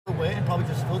probably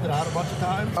just filled it out a bunch of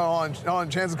times. Oh, on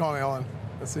Chance is calling me. Hold on.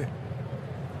 Let's see.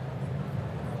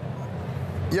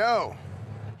 Yo.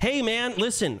 Hey, man,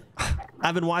 listen.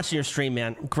 I've been watching your stream,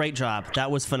 man. Great job.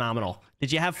 That was phenomenal. Did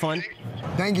you have fun?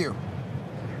 Thank you.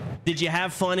 Did you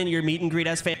have fun in your meet and greet,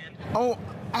 Esfand? Oh,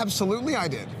 absolutely I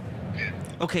did.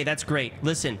 Okay, that's great.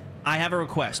 Listen, I have a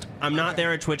request. I'm not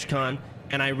there at TwitchCon,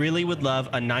 and I really would love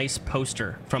a nice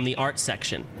poster from the art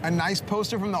section. A nice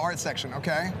poster from the art section,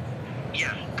 okay?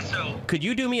 Yeah, so... Could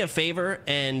you do me a favor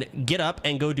and get up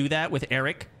and go do that with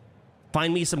Eric?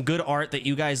 Find me some good art that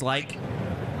you guys like.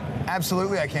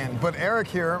 Absolutely I can, but Eric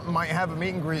here might have a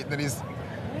meet and greet that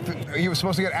he was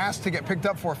supposed to get asked to get picked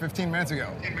up for 15 minutes ago.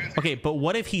 Okay, but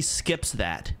what if he skips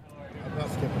that? I'm not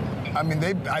skipping. I mean,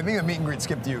 I think the meet and greet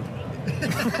skipped you.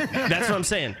 That's what I'm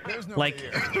saying. Like,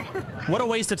 what a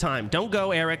waste of time. Don't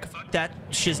go, Eric. Fuck that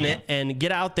shiznit, and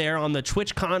get out there on the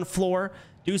TwitchCon floor.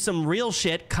 Do some real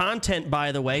shit. Content,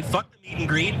 by the way. Fuck the meet and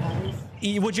greet.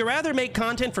 Would you rather make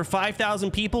content for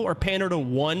 5,000 people or pander to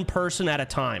one person at a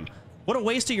time? What a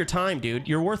waste of your time, dude.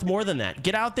 You're worth more than that.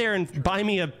 Get out there and buy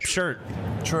me a shirt.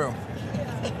 True.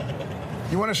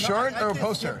 You want a shirt or a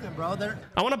poster?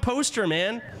 I want a poster,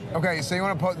 man. Okay, so you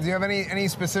want to post? Do you have any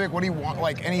specific? What do you want?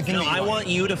 Like anything? No, I want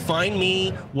you to find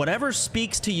me whatever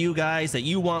speaks to you guys that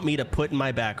you want me to put in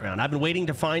my background. I've been waiting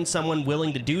to find someone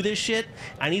willing to do this shit.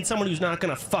 I need someone who's not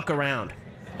gonna fuck around.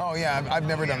 Oh yeah, I've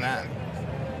never done that.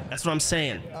 That's what I'm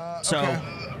saying. So, okay.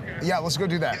 Yeah, let's go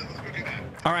do that.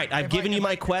 All right, I've given you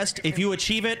my quest. If you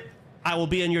achieve it, I will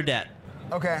be in your debt.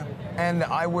 Okay, and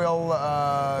I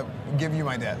will give you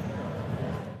my debt.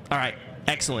 All right,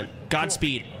 excellent.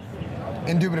 Godspeed.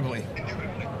 Indubitably.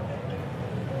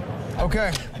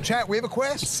 Okay, chat, we have a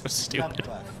quest. So stupid.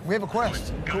 We have a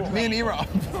quest. Cool. Me and E-Rob.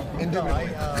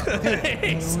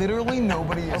 Indubitably. Literally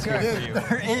nobody is here for you.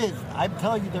 There is. I'm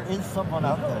telling you, there is someone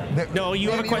out there. No,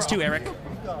 you have a quest too, Eric.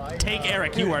 Take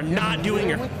Eric. You are not doing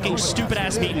your fucking stupid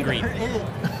ass meet and greet.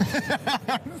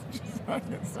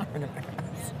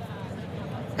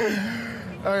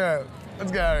 Okay,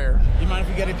 let's get out of here. You mind if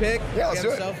we get a pic? Yeah, let's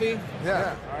do it. Selfie?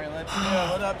 Yeah. All right, let's do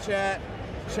it. What up, chat?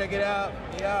 Check it out.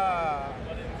 Yeah.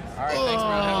 All right, thanks,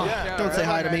 bro. Yeah, Don't say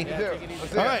hi to me.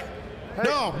 All right. Hey,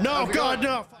 no, God,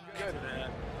 no.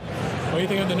 What do you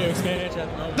think of the new expansion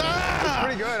at the moment? It's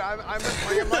pretty good. I haven't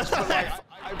played it much, but like,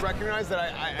 I recognize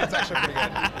that it's actually pretty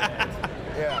good.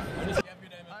 Yeah.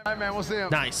 All right, man, we'll see him.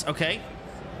 Nice, okay.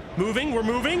 Moving, we're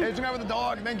moving. Agent guy with the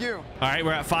dog, thank you. All right,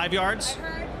 we're at 5 yards.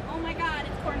 Oh my God,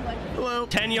 it's Cornwood. Hello.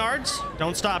 10 yards.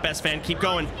 Don't stop, Esfand. Keep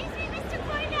going.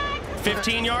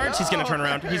 15 yards. He's gonna turn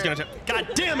around. He's gonna. God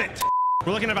damn it!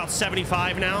 We're looking at about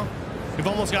 75 now. We've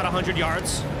almost got 100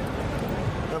 yards.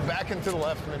 Back and to the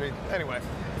left, maybe. Anyway.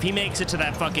 If he makes it to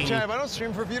that fucking. Chad, if I don't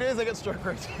stream for a few days, I get struck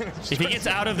right. If he gets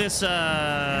out of this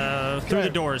through the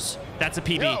doors, that's a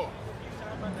PB. Yo.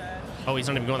 Oh, he's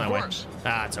not even going that way. Course.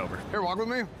 Ah, it's over. Here, walk with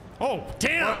me. Oh,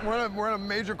 damn! We're on a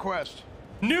major quest.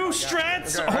 New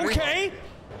strats. Okay.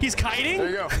 He's kiting. There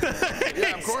you go.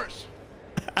 Yeah, of course.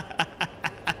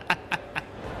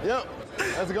 Yo,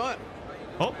 how's it going?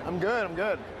 Oh, I'm good. I'm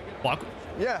good. Walk.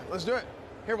 Yeah, let's do it.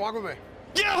 Here, walk with me.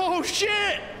 Yo,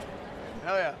 shit!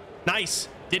 Hell yeah. Nice.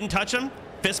 Didn't touch him.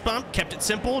 Fist bump. Kept it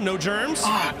simple. No germs.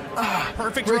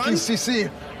 Perfect Breaking run.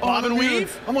 CC. Bob and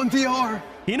weave. I'm on DR.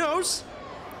 He knows.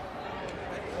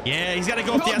 Yeah, he's got to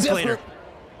go up the escalator.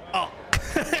 Oh.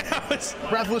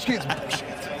 Breathless kids.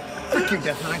 Frick you,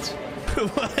 Death Knights.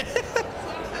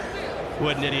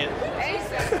 What an idiot. Hey,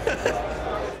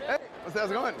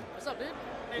 how's it going? What's up, dude?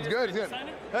 It's good, it's good.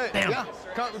 Hey, Damn. yeah,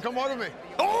 come walk with me.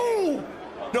 Oh!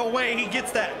 No way he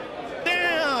gets that.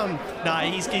 Damn! Nah,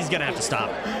 he's gonna have to stop.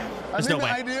 There's no way.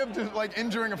 I think the idea of just like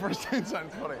injuring a first aid sign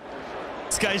is funny.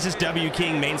 This guy's just W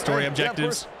King main story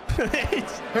objectives.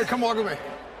 Here, come walk with me.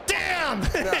 Damn!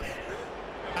 Yeah.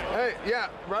 Hey, yeah,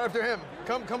 right after him.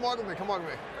 Come walk with me. Come walk with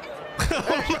me.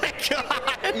 Oh my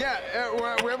God! Yeah,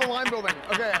 we have a line building.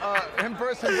 Okay, him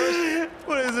first. Him first.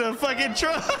 What is it? A fucking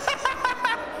truck?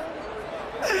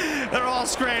 They're all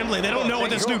scrambling. They don't know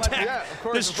what this new tech,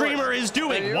 the streamer is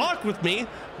doing. Walk with me.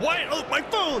 Why? Oh, my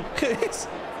phone.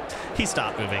 He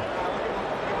stopped moving.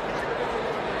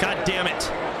 God damn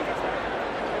it.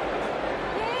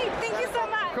 Yay, thank you so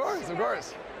much. Of course, of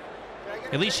course.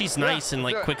 At least she's nice and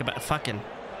like quick about fucking.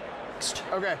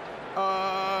 Okay.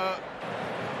 I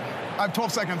have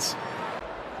 12 seconds.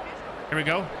 Here we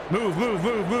go. Move, move,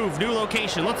 move, move. New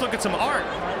location. Let's look at some art.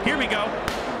 Here we go.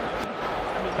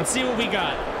 Let's see what we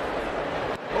got.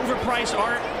 Overpriced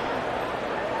art.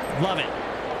 Love it.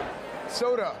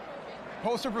 Soda.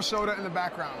 Poster for Soda in the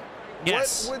background.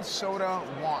 Yes. What would Soda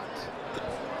want?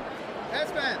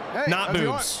 Esfand. Hey, Not how's it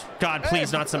boobs. God,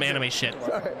 please, not some anime shit.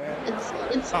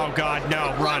 It's Oh God,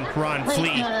 no! Run,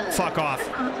 flee, fuck off.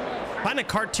 Find the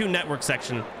Cartoon Network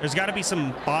section. There's got to be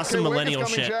some awesome Okay, millennial Wick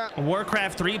is shit. coming, chat. A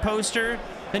Warcraft 3 poster.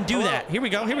 Then do that. Here we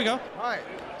go. Here we go. Hi.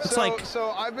 It's so, like-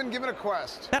 so I've been given a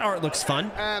quest, That art looks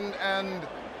fun. and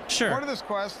Sure. part of this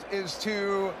quest is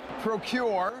to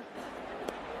procure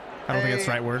I don't think that's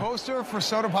the right word. poster for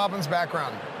Sodapoppin's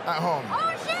background at home.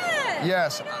 Oh shit!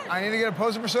 Yes, I need to get a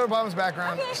poster for Sodapoppin's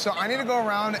background. Okay. So I need to go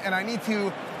around and I need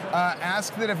to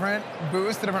ask the different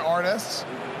booths, the different artists.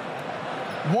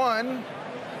 One,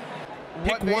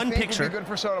 Pick what they one think picture. Would be good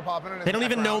for Sodapoppin. in his They don't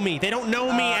even know background. me. They don't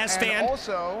know me, And Esfand.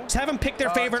 also, Just have them pick their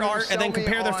favorite to art and then sell me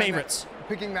compare their on favorites.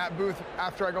 Picking that booth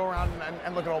after I go around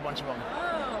and look at a whole bunch of them.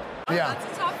 Oh, Yeah.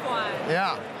 that's a tough one.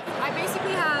 Yeah. I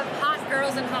basically have hot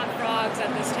girls and hot frogs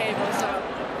at this table,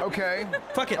 so. Okay.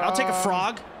 Fuck it. I'll take a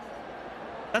frog.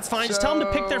 That's fine. Just tell them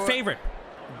to pick their so- favorite.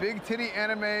 Big titty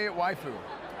anime waifu.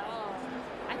 Oh.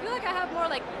 I feel like I have more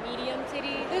like medium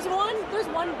titty. There's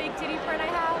one big titty friend I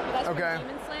have, but that's Okay. from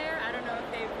Demon Slayer. I don't know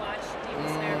if they've watched Demon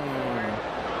Slayer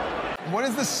before. What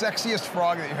is the sexiest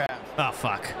frog that you have? Oh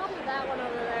fuck. Probably that one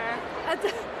over there.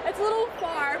 It's a little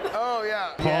far. But Oh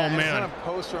yeah. Oh, Yeah, It's man. not a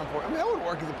poster. I mean, that would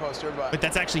work as a poster, but. But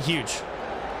that's actually huge.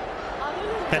 other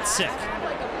than That's that, sick. I have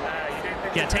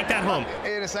like a Yeah, take that home.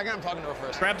 Hey, in a second, I'm talking to her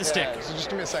first. Grab the stick. So just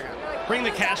give me a second. Bring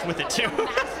the cash with it too.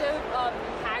 massive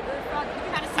haggard frog. You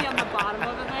can kind of see on the bottom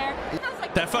over there. It has,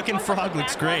 like, That fucking bunch of frog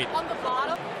looks background great. On the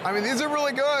bottom. I mean, these are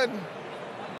really good.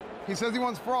 He says he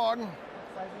wants frog.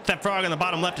 That frog on the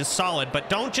bottom left is solid, but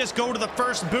don't just go to the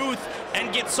first booth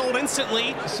and get sold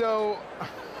instantly. So,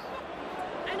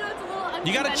 I know it's a little.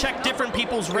 You got to check unconventional. different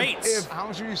people's rates. how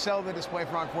much would you sell the display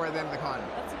frog for at the end of the con?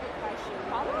 That's a good question.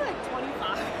 Probably like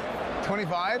 25.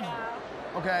 25?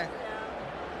 Yeah. Okay.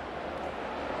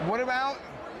 What about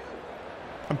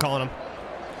I'm calling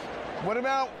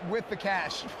him. with the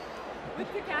cash?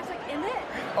 With the cash like in it.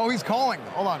 Oh, he's calling.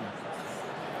 Hold on.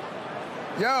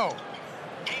 Yo.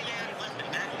 Hey man,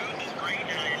 listen, that booth is great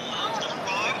and I love the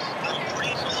frogs. I'm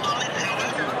pretty sold on it.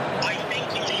 However, I think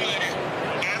you should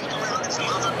ask around at some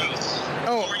other booths.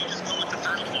 Oh. Or you just go with the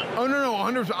first one. Oh no,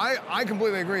 100%. I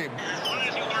completely agree. As long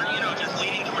as you aren't, just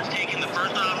leaning towards taking the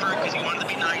first offer because you want it to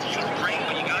be nice, which is great,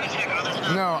 but you gotta check other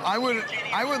stuff. No, I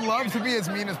would love to be as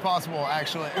mean as possible,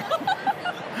 actually.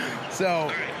 So.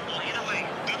 Alright, well either way,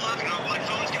 good luck. My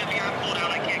phone's gonna be on pulled out.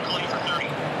 I can't call you for 30.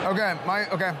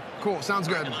 Okay, cool. Sounds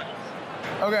good.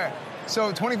 Okay,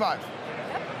 so 25.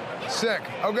 Sick.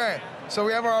 Okay, so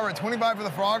we have our offer 25 for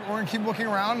the frog. We're gonna keep looking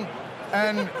around,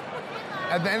 and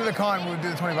at the end of the con, we'll do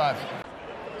the 25.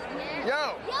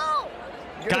 Yo.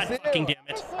 Good to God see fucking you.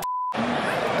 damn it.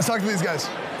 Let's talk to these guys.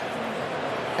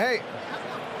 Hey,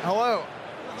 hello.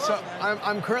 So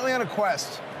I'm currently on a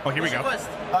quest. Oh, here we go.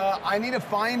 I need to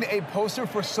find a poster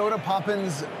for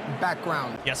Sodapoppin's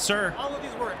background. Yes, sir. All of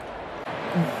these work,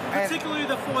 And particularly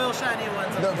the foil shiny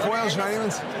ones. the foil shiny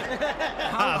ones.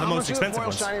 The most much are expensive foil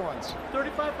ones. shiny ones.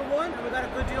 35 for one, and we got a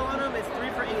good deal on them. It's 3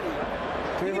 for 80.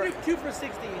 Three We for- can do 2 for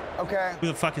 60. Okay. Who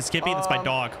the fuck is Skippy? That's my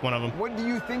dog, one of them. What do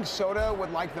you think Soda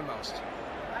would like the most?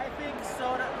 I think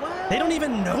soda. Well, They don't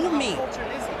even know me. culture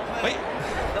is it? Wait,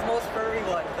 The most furry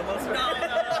one. The most furry.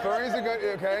 Furries are good.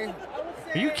 Okay.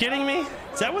 are you kidding me?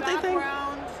 Is that what they think?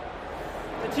 Background,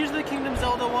 the Tears of the Kingdom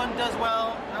Zelda one does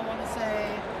well. I want to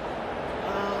say.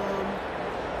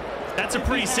 That's a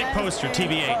pretty sick poster,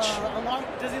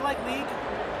 TBH. Does he like League?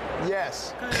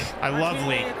 Yes. I love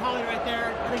League. Callie right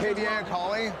there. I think Katie he's Ann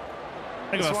Collie. I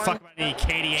don't give a This fuck one? about any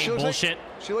KDA She looks bullshit. Like,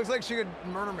 she looks like she could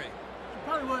murder me.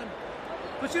 probably would.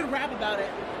 But she'd rap about it.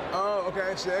 Oh,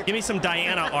 okay, sick. Give me some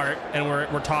Diana art, and we're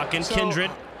talking. So-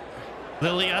 Kindred,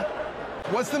 Lilia.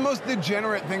 What's the most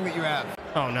degenerate thing that you have?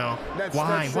 Oh no. That's-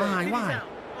 Why? that's Why? Check Why? these out.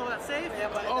 Oh, that's safe? Yeah,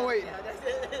 but Oh, wait. Yeah,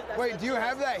 that's Wait, do you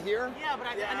have that here? Yeah, but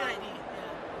I need ID.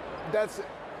 That's.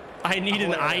 I need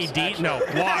an Hilarious, ID. actually. No,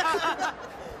 walk.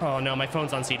 Oh no, my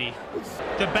phone's on CD.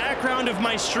 The background of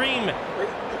my stream,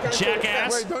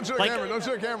 jackass. Wait, don't show the camera. Don't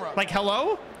show the camera. Like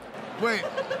hello? Wait.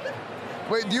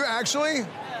 Wait, do you actually?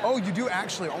 Oh, you do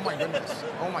actually. Oh my goodness.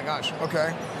 Oh my gosh. Okay.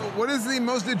 What is the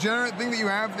most degenerate thing that you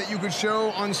have that you could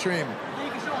show on stream? That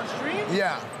you can show on stream?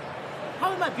 Yeah.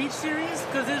 Probably my beach series,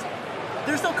 because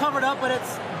they're still covered up, but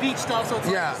it's beach stuff, so it's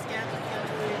Yeah. like scantily.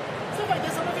 Stuff like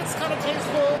this, some of it's kind of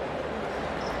tasteful.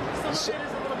 Some of it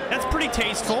is a little bit That's raw. pretty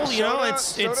tasteful. You know, Soda it's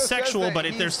says sexual, that but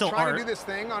he's there's still trying art. to do this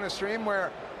thing on his stream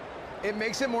where it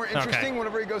makes it more interesting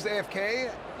whenever he goes AFK.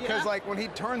 Because Yeah. like when he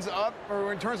turns up or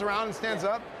when he turns around and stands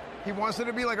up, he wants it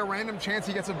to be like a random chance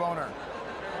he gets a boner.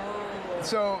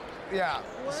 So Yeah.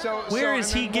 So Where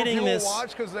is he getting this?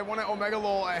 Watch because they want to Omega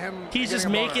lol at him. He's just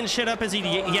making shit up as he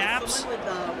yaps. With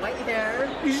white hair.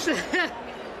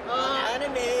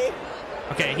 Anime.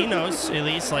 Okay, he knows at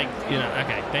least, like, you know.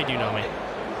 Okay, they do know me.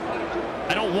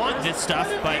 I don't want this stuff,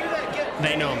 but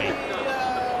they know me.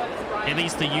 At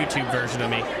least the YouTube version of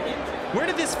me. Where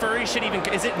did this furry shit even?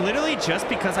 Is it literally just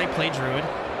because I play Druid?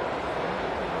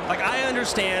 Like, I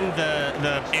understand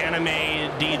the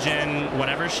anime, degen,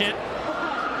 whatever shit.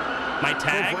 My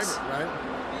tags.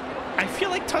 I feel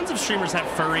like tons of streamers have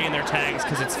furry in their tags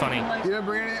because it's funny. You didn't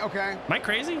bring any? Okay. Am I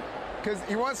crazy? Because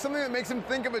you want something that makes him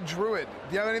think of a druid.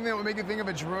 Do you have anything that would make you think of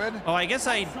a druid? Oh, I guess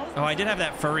I did have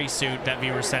that furry suit that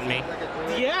viewer sent me.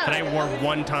 Yeah. That I wore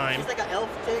one time. She's like an elf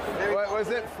chick. What was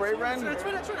it? Freyren?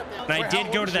 And I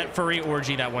did go to that furry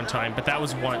orgy that one time, but that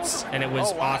was once, and it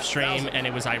was off stream, and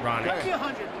it was ironic.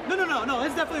 No,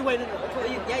 it's definitely way to know.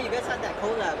 Yeah, you guys had that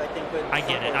collab, I think. With I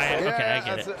get it. I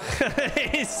get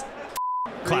it. It's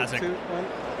classic.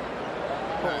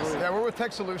 Yeah, we're with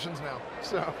Tech Solutions now,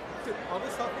 so.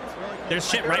 There's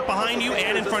shit right behind you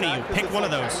and in front of you. Pick one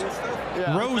of those.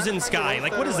 Rose in sky.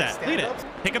 Like, what is that? Look at it.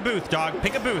 Pick a booth, dog.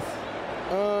 Pick a booth.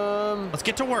 Let's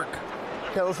get to work.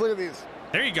 Okay, let's look at these.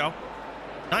 There you go.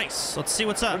 Nice. Let's see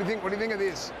what's up. What do you think of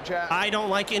these, chat? I don't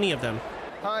like any of them.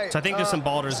 Hi. So I think there's some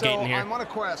Baldur's Gate in here. I'm on a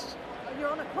quest. You're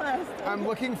on a quest. I'm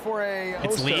looking for a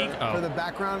It's poster League? Oh. for the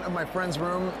background of my friend's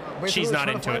room. She's not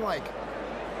into it. Like,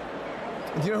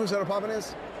 do you know who Sodapoppin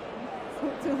is?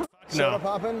 No.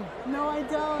 Sodapoppin? No, I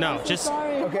don't. No, I'm so just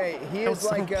sorry. Okay, he is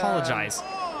like. Apologize.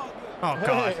 Oh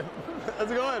God.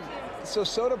 How's it going? So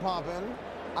Sodapoppin,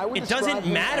 I would. It doesn't describe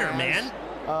him matter, as,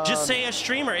 man. Just say a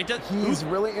streamer. It does. He's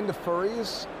really into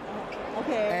furries.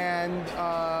 Okay. And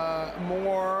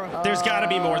more. There's got to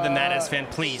be more than that, Esfand,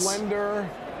 please. Slender.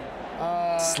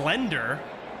 Slender?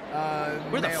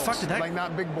 Where the males, fuck did that? Like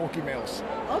not big bulky males.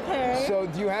 Okay. So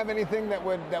do you have anything that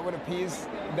would appease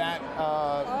that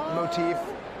motif?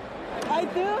 I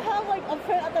do have like a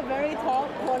print at the very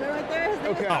top corner right there.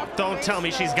 Okay. Oh, don't tell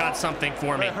me she's got something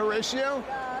for me. Horatio?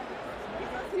 Yeah.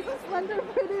 He's a slender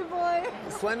pretty boy.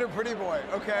 Slender pretty boy.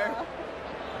 Okay.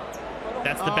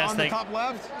 That's the best on thing. the top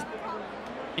left.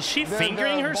 Is she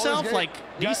fingering herself? Gate. Like,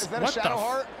 Yeah, is that what a Shadow the?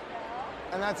 Heart?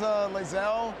 And that's a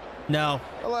Lazelle. No.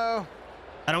 Hello.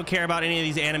 I don't care about any of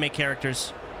these anime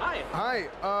characters. Hi.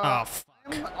 Oh, fuck.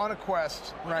 I'm on a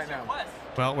quest right now.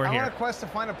 Well, we're I'm on a here. quest to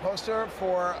find a poster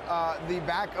for the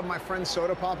back of my friend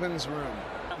Sodapoppin's room.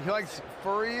 He likes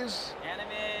furries,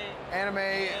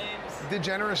 anime,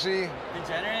 degeneracy.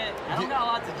 Degenerate? I don't got a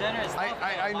lot of degenerate stuff.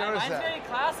 I noticed that. Mine's very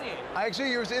classy.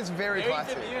 Actually, yours is very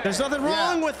classy. Demure. There's nothing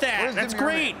wrong with What that. does That's demure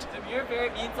great.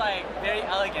 Demure means like very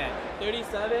elegant.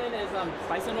 37 is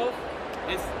Bison Wolf.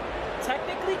 It's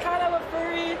technically kind of a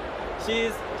furry.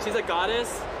 She's a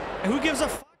goddess. Who gives a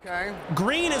fuck? Okay.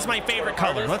 Green is my favorite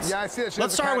color. Let's I see it.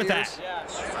 let's start with that.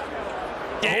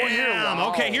 Damn. Wow.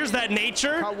 Okay, here's that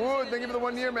nature. Wood, thank you for the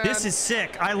 1 year, man. This is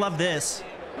sick. I love this.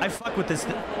 I fuck with this.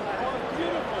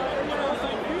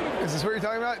 Is this what you're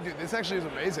talking about? Dude, this actually is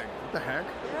amazing. What the heck?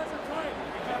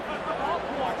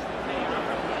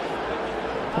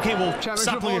 Okay, well, Chat,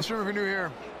 stop looking. if you're new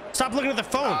here. Stop looking at the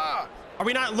phone. Are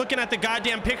we not looking at the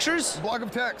goddamn pictures? Block of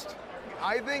text.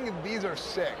 I think these are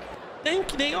sick.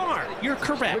 Think they are. You're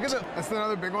correct. Look at that's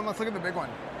another big one. Let's look at the big one.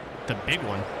 The big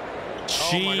one.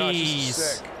 Oh my gosh, this is Jeez.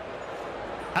 sick.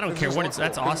 I don't This care just what looks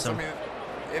it's. That's cool, 'cause awesome.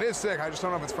 it is sick. I just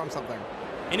don't know if it's from something.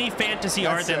 Any fantasy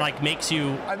That's art that sick. like makes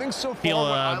you I think so far feel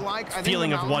what I a like, I think feeling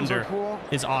the of mountains are wonder cool.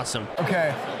 is awesome.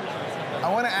 Okay.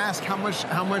 I want to ask how much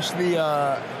the.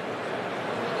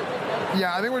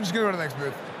 Yeah, I think we're just gonna go to the next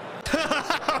booth.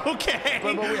 Okay.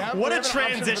 But we have, what we a have an option for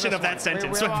transition this of that one.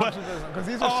 sentence. We have options for this one, 'cause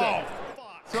these are sick.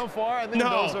 So far, I think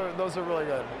No. those are really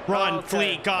good. Run, Okay.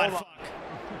 flee, God, Hold fuck.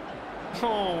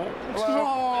 Oh.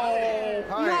 Hello.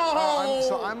 Hi. No.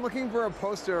 So I'm looking for a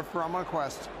poster for I'm on a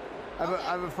quest. I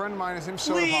have a friend of mine. His name's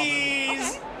Sodapoppin.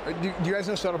 Please. Do you guys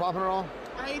know Sodapoppin at all?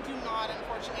 I do not,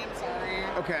 unfortunately. I'm sorry.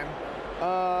 Okay.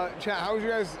 Chat, how would you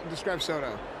guys describe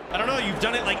Soda? I don't know. You've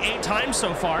done it like 8 times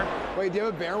so far. Wait, do you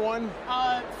have a bear one?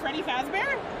 Freddy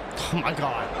Fazbear? Oh my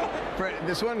God.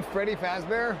 This one, Freddy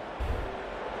Fazbear?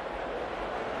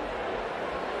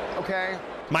 Okay.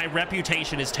 My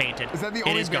reputation is tainted. Is that the It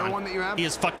only is bear gone. one that you have? He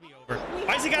has fucked me over.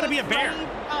 Why has he got to be a bear?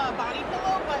 Body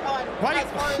pillow, but Why?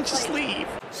 as far as, Just like, leave.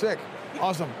 Sick.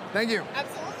 Awesome. Thank you.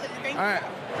 Absolutely. Thank All right.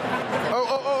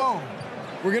 Oh.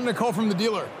 We're getting a call from the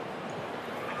dealer.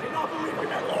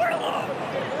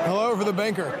 Hello for the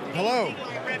banker. Hello.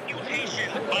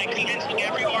 By convincing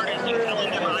every artist and telling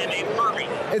them I'm a furry.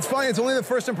 It's fine. It's only the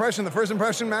first impression. The first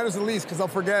impression matters the least because they'll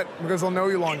forget because they'll know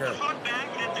you longer. Fuck back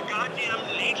at the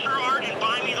goddamn nature art and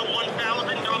buy me the one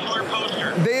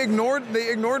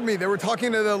They ignored me. They were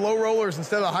talking to the low rollers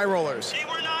instead of the high rollers. They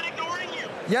were not ignoring you.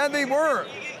 Yeah, they were.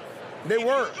 They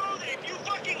were. If you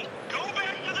fucking go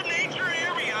back to the nature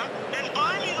area and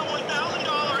buy me the $1,000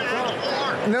 actual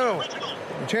art. No,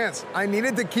 Chance, I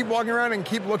needed to keep walking around and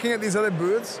keep looking at these other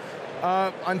booths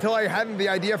until I had the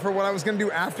idea for what I was going to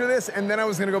do after this, and then I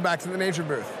was going to go back to the nature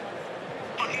booth.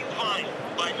 Fucking fine,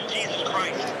 but Jesus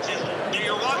Christ. Just,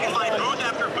 you're walking by booth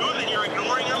after booth and you're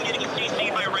ignoring them, getting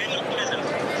CC'd by random peasants.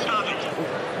 Stop it.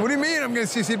 What do you mean I'm getting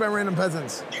CC'd by random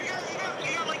peasants? You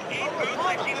got like 8 booths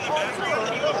I've seen in the background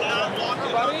that you have not walked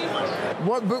in.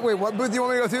 What booth? Wait, what booth do you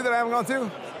want me to go to that I haven't gone to? I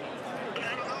don't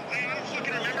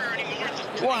fucking remember anymore.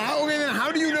 Well, okay, then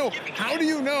how do you know? How do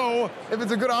you know if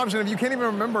it's a good option if you can't even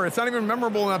remember? It's not even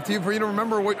memorable enough to you for you to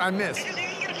remember what I missed. Because you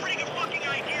can get a pretty good fucking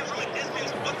idea from a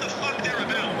distance what the fuck they're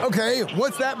about. Okay,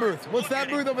 what's that booth? What's that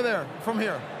booth over there from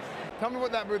here? Tell me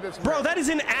what that booth is. Bro, that is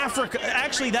in Africa.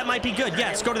 Actually, that might be good.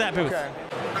 Yes, go to that booth. Okay.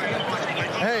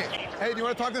 Hey, do you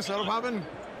want to talk to Sodapoppin?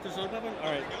 To Sodapoppin?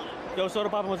 All right. Yo,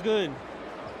 Sodapoppin was good.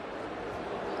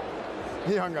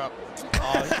 He hung up.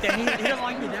 Oh, he doesn't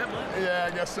like me that much. Yeah,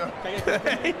 I guess so.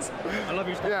 I love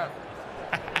your stuff.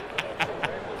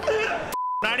 Yeah.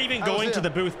 Not even going to the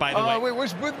booth, by the way. Wait,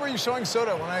 which booth were you showing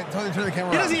Soda when I told you to turn the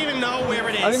camera He on? doesn't even know where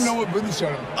it is. I didn't know what booth you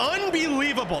showed him.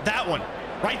 Unbelievable. That one.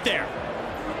 Right there.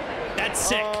 That's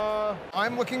sick.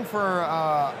 I'm looking for,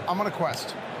 I'm on a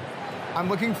quest. I'm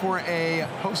looking for a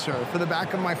poster for the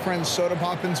back of my friend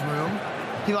Sodapoppin's room.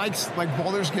 He likes like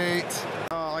Baldur's Gate,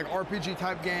 like RPG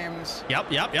type games. Yep.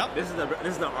 This is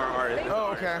the RR.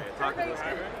 Oh, okay. Talk to this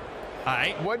guy. All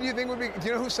right. What do you think would be, do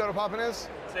you know who Sodapoppin is?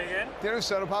 Say again? Do you know who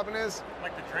Sodapoppin is?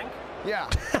 Like the drink? Yeah.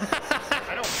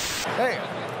 I don't. Hey.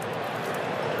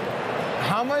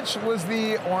 How much was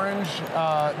the orange,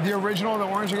 the original of the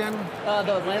orange again?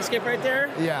 The landscape right there?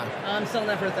 Yeah. I'm selling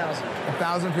that for 1,000.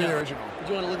 1,000 for the original. Do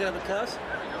you want to look at the cuffs?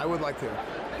 I would like to.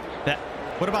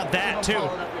 What about that, too?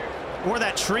 Or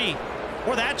that tree.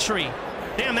 Or that tree.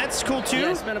 Damn, that's cool, too. Yeah,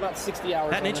 I spent about 60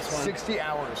 hours on this one. 60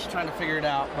 hours. Trying to figure it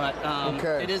out, but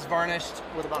okay. It is varnished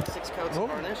with about 6 coats of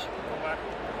varnish.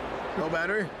 No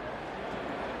battery?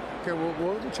 Okay,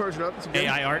 we'll charge it up. It's good.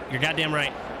 AI art, you're goddamn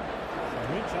right.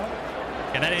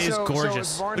 Yeah, that is gorgeous.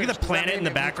 So Look at the planet in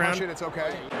the background. It's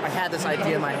okay. I had this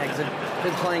idea in my head because I've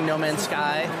been playing No Man's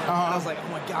Sky. And I was like,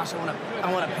 oh my gosh,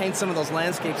 I want to paint some of those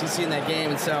landscapes you see in that game.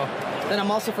 And so then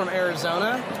I'm also from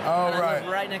Arizona. Oh, and right. I live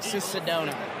right next to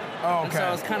Sedona. Oh, okay. And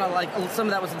so it's kind of like some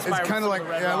of that was inspired. It's kind of like,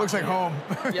 yeah, it looks like home.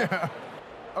 Yeah.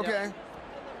 Okay.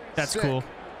 That's Sick. cool.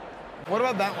 What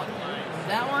about that one?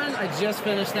 That one I just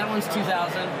finished. That one's 2,000.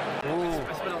 Ooh.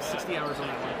 I spent about 60 hours on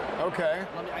that one. Okay.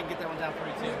 I can get that one down for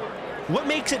you too. What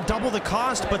makes it double the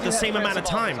cost but the same amount of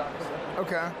time?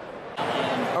 Okay.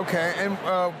 Okay, and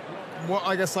what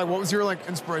I guess like what was your like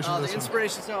inspiration? For this The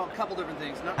inspiration, so a couple different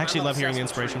things. I actually love hearing the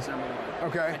inspiration.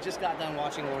 Okay. I just got done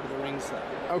watching Lord of the Rings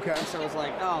though. Okay. So it was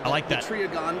like, oh, I like that. The Tree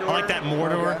of Gondor. I like that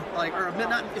Mordor. Okay. Like, or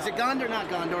not? Is it Gondor? Not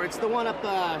Gondor. It's the one up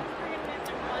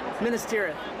Minas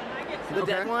Tirith. The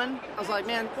dead one. I was like,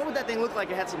 man, what would that thing look like?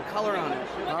 It had some color on it.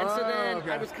 And so then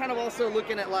I was kind of also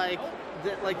looking at like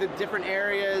the different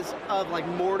areas of like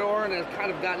Mordor, and it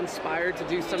kind of got inspired to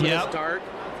do some of this dark,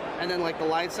 and then like the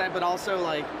light side, but also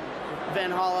like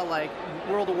Valhalla, like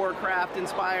World of Warcraft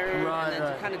inspired, and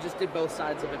then kind of just did both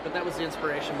sides of it. But that was the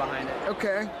inspiration behind it.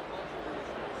 Okay.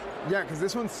 Yeah, because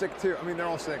this one's sick too. I mean, they're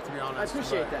all sick to be honest. I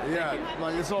appreciate that. Yeah, Thank you.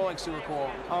 like it's all like super cool.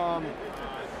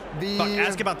 Fuck,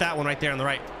 ask about that one right there on the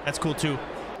right. That's cool too.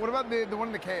 What about the one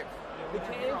in the cave? The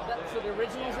cave, so the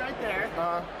original's right there.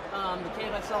 The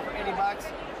cave I sell for $80.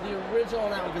 The original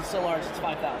on that one is so large, it's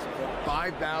 5,000.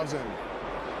 5,000.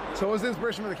 So what was the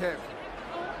inspiration for the cave?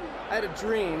 I had a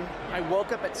dream. I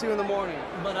woke up at 2 in the morning,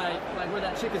 but like where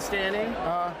that chick is standing,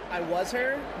 I was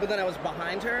her, but then I was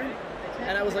behind her.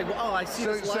 And I was like, oh, I see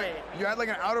this light. So you had like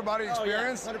an outer body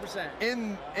experience? Oh, yeah,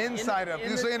 100%. Inside of.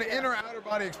 You're saying an inner outer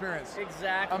body experience.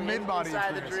 Exactly. A mid-body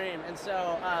inside experience. the dream. And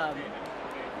so,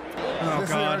 this is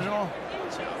the original?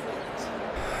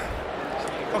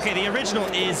 Okay, the original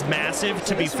is massive,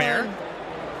 to be fair.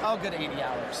 I'll get 80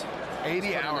 hours.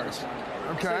 80 hours.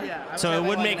 Okay. So, yeah, So it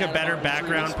would make a better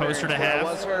background poster to have. I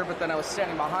was her, but then I was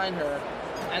standing behind her,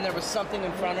 and there was something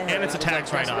in front of her. And it's a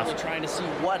tax write-off. Really trying to see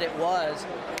what it was,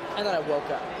 and then I woke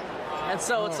up. And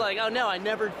so it's like, oh no, I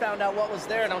never found out what was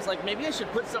there, and I was like, maybe I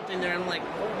should put something there. And I'm like,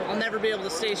 I'll never be able to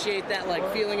satiate that like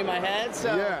feeling in my head.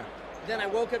 So then I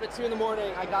woke up at 2 in the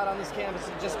morning. I got on this canvas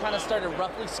and just kind of started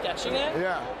roughly sketching it.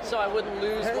 Yeah. So I wouldn't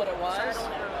lose what it was.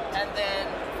 And then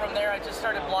from there, I just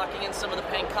started blocking in some of the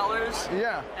paint colors.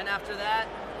 Yeah. And after that,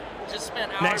 just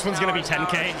spent hours. Next one's gonna be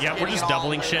 10K. Yep, we're just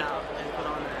doubling shit. And put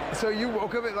on there. So you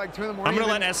woke up at like 2 in the morning. I'm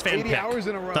gonna let Esfand 80 pick. hours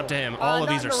in a row. It's up to him. All of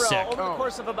these are sick. Over the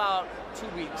course of about 2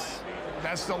 weeks.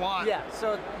 That's a lot. Yeah,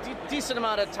 so decent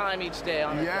amount of time each day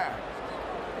on it. Yeah.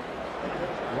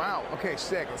 Wow. Okay,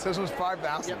 sick. It says it was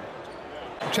 5,000. Yep.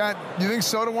 Chat, do you think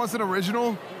Soda wants an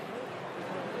original?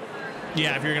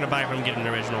 Yeah, if you're gonna buy from him, get an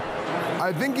original.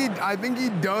 I think he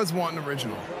does want an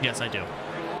original. Yes, I do.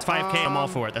 It's 5K. I'm all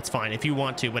for it. That's fine if you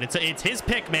want to, but it's his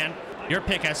pick, man. Your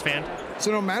pick, Esfand.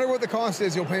 So no matter what the cost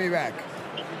is, you'll pay me back.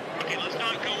 Okay, let's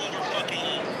not go over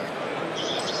fucking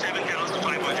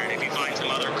 7,500 if you find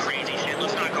some other crazy shit.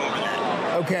 Let's not go over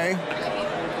that. Okay.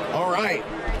 All right.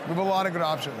 We have a lot of good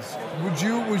options. Would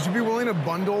you be willing to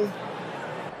bundle?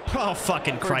 Oh,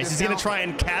 fucking Christ. He's going to try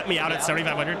and cap me out at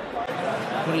 7,500?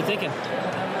 What are you thinking?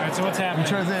 All right, so what's happening?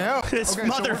 I'm trying to think, This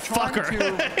motherfucker.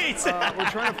 We're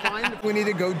trying to find, we need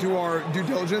to go do our due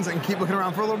diligence and keep looking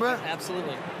around for a little bit.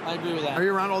 Absolutely. I agree with that. Are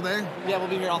you around all day? Yeah, we'll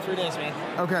be here all 3 days, man.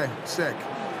 Okay, sick.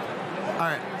 All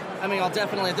right. I mean, I'll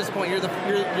definitely, at this point, you're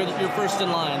first in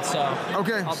line, so.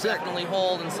 Okay, I'll sick. definitely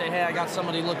hold and say, hey, I got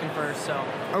somebody looking first, so.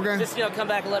 Okay. Just, come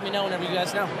back and let me know whenever you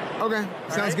guys know. Okay,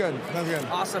 sounds right? good. Sounds good.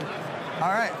 Awesome. All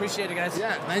right. Appreciate it, guys.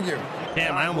 Yeah, thank you.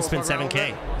 Damn, I almost spent 7K.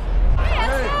 Hey,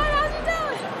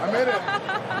 I made it.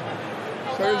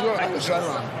 So here's what I decided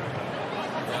on.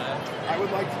 I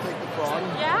would like to take the frog.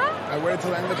 Yeah? I waited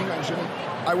till the end of the convention.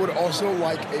 I would also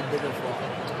like a bigger frog.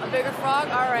 A bigger frog?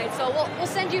 All right, so we'll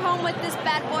send you home with this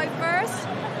bad boy first.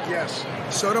 Yes.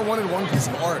 Soda wanted one piece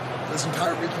of art this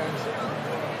entire weekend.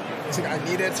 He's like, I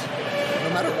need it. No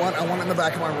matter what, I want it in the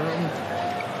back of my room.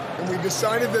 And we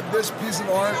decided that this piece of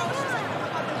art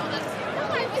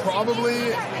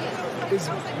probably is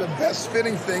the best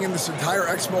fitting thing in this entire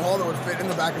expo hall that would fit in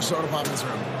the back of Sodapoppin's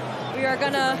room. We are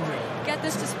gonna get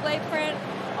this display print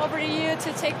over to you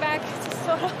to take back to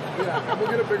Soda. Yeah, we'll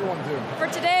get a bigger one too. For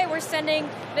today, we're sending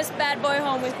this bad boy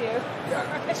home with you. Yeah,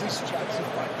 this is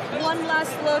One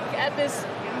last look at this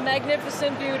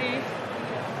magnificent beauty.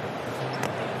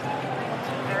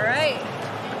 All right.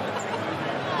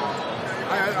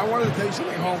 I wanted to take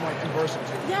something home like in person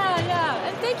too. Yeah,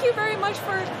 and thank you very much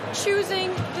for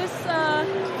choosing this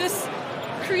this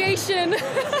creation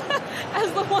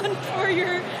as the one for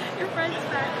your friend's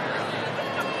back.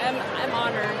 I'm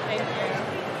honored. Thank you.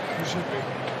 You should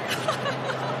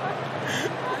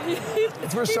be.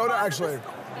 It's for Soda, actually.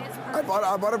 I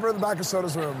bought it for the back of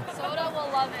Soda's room. Soda will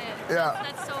love it. Yeah.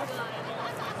 That's so good.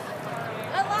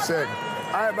 I love Sick.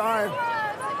 it. All right, bye. All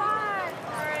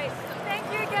right. Thank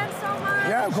you again so much.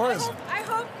 Yeah, of course. I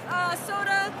hope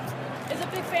Soda is a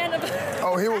big fan of it.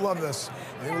 Oh, he will love this.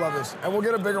 He will love this. And we'll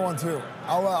get a bigger one too.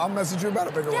 I'll message you about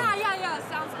a bigger one. Yeah.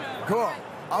 Sounds good. Cool. Right.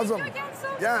 Awesome. Thank you again so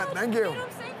Yeah, much. thank you. Get him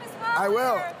safe as well. I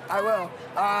will. I will.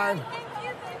 Thank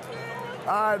you.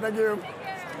 All right, thank you.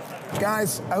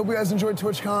 Guys, I hope you guys enjoyed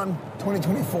TwitchCon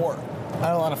 2024. I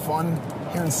had a lot of fun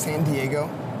here in San Diego.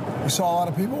 We saw a lot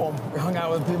of people. We hung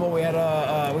out with people. We had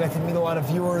we got to meet a lot of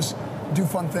viewers, do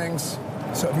fun things.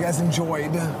 So if you guys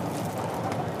enjoyed,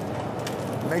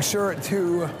 make sure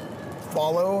to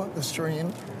follow the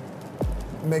stream.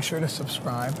 Make sure to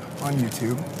subscribe on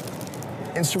YouTube,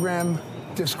 Instagram,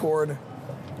 Discord,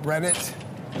 Reddit,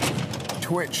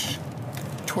 Twitch,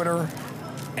 Twitter,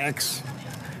 X.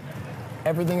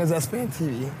 Everything is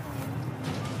EsfandTV.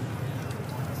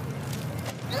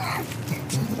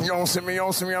 You almost hit me,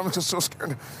 I'm just so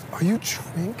scared. Are you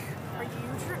drink? Are you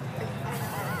drink?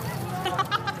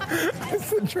 I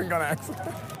said drink on accident.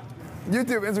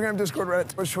 YouTube, Instagram, Discord, Reddit,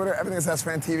 Twitch, Twitter, everything is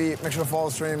EsfandTV. Make sure to follow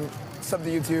the stream, sub to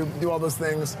YouTube, do all those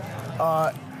things.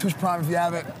 Twitch Prime if you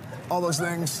have it, all those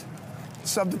things.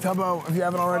 Sub to Tubbo if you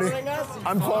haven't already.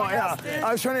 I'm following, yeah.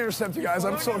 I was trying to intercept you guys.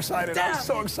 I'm so excited. I'm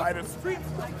so excited.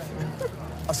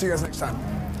 I'll see you guys next time.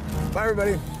 Bye,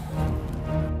 everybody.